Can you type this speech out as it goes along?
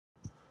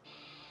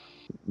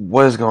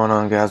What is going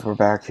on, guys? We're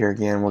back here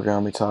again. We're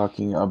going to be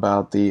talking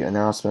about the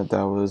announcement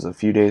that was a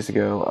few days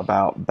ago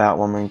about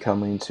Batwoman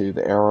coming to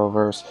the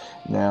Arrowverse.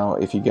 Now,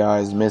 if you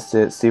guys missed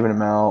it, Stephen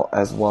Amell,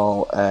 as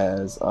well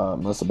as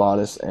Melissa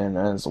Bottas, and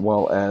as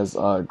well as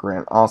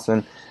Grant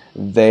Austin,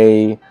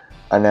 they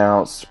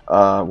announced, they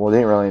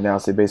didn't really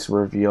announce, they basically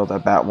revealed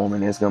that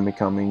Batwoman is going to be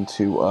coming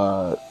to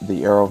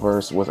the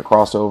Arrowverse with a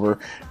crossover.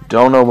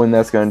 Don't know when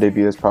that's going to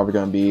debut. It's probably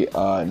going to be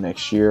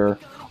next year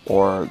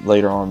or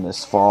later on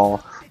this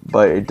fall.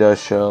 But it does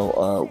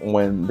show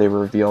when they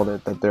revealed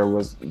it that there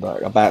was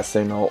a bat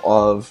signal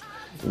of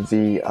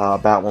the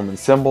Batwoman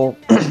symbol,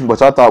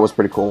 which I thought was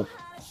pretty cool.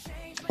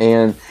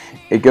 And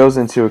it goes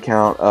into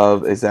account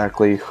of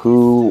exactly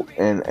who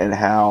and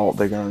how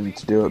they're going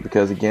to do it,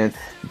 because again,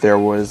 there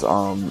was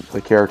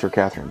the character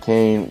Catherine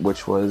Kane,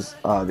 which was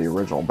the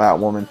original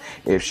Batwoman.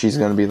 If she's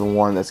going to be the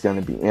one that's going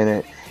to be in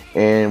it,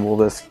 and will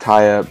this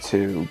tie up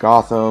to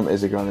Gotham?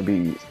 Is it going to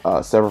be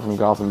separate from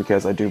Gotham?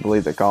 Because I do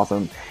believe that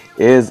Gotham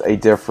is a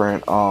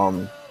different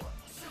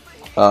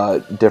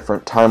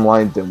different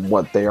timeline than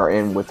what they are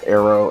in with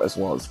Arrow, as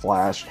well as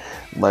Flash,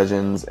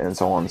 Legends, and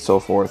so on and so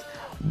forth.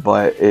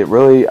 But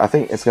I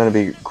think it's going to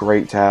be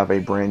great to have a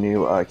brand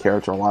new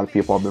character. A lot of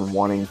people have been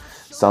wanting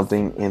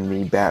something in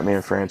the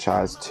Batman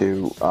franchise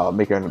to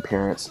make an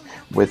appearance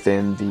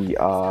within the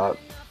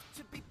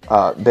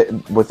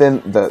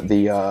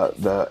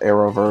the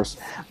Arrowverse,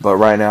 but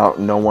right now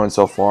no one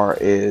so far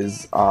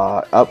is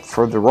up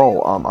for the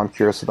role. I'm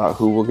curious about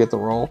who will get the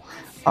role.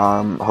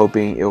 I'm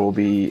hoping it will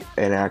be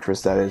an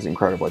actress that is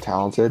incredibly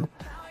talented.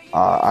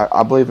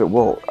 I believe it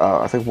will.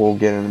 I think we'll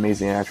get an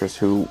amazing actress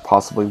who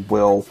possibly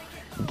will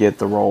get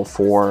the role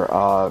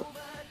for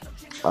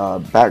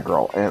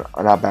Batgirl, and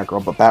not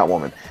Batgirl, but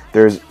Batwoman.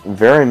 There's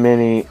very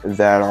many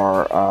that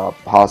are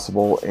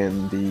possible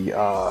in the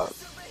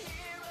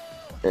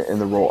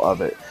role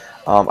of it.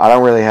 I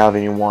don't really have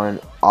anyone,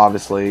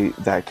 obviously,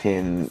 that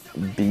can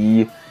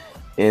be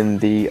in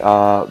the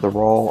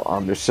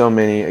role. There's so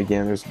many.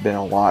 Again, there's been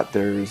a lot.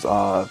 There's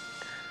a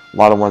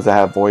lot of ones that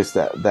have voiced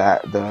that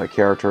the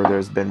character.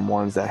 There's been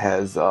ones that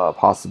has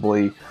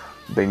possibly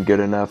been good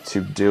enough to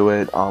do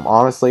it.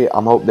 Honestly,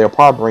 I'm hope they'll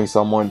probably bring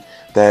someone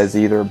that has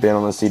either been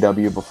on the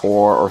CW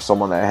before, or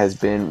someone that has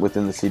been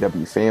within the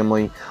CW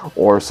family,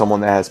 or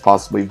someone that has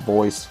possibly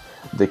voiced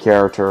the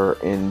character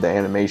in the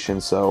animation.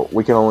 So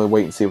we can only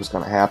wait and see what's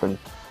going to happen.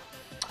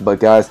 But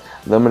guys,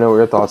 let me know what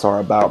your thoughts are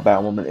about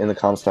Batwoman in the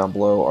comments down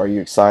below. Are you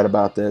excited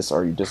about this?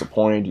 Are you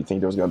disappointed? Do you think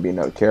there's going to be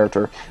another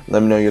character?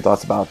 Let me know your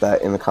thoughts about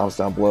that in the comments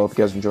down below. If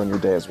you guys are enjoying your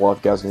day as well, if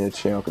you guys are new to the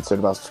channel, consider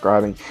about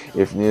subscribing.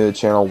 If you're new to the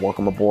channel,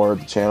 welcome aboard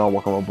the channel.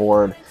 Welcome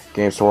aboard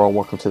Gamster World.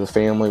 Welcome to the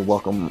family.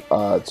 Welcome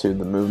to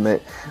the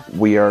movement.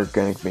 We are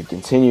going to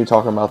continue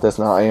talking about this.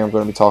 Now I am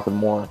going to be talking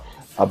more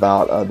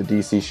about the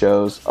DC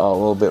shows a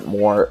little bit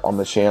more on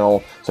the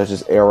channel, such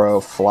as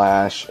Arrow,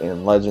 Flash,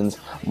 and Legends.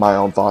 My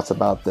own thoughts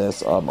about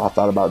this. I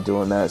thought about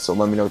doing that, so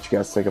let me know what you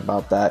guys think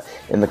about that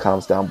in the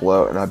comments down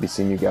below, and I'll be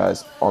seeing you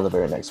guys on the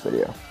very next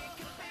video.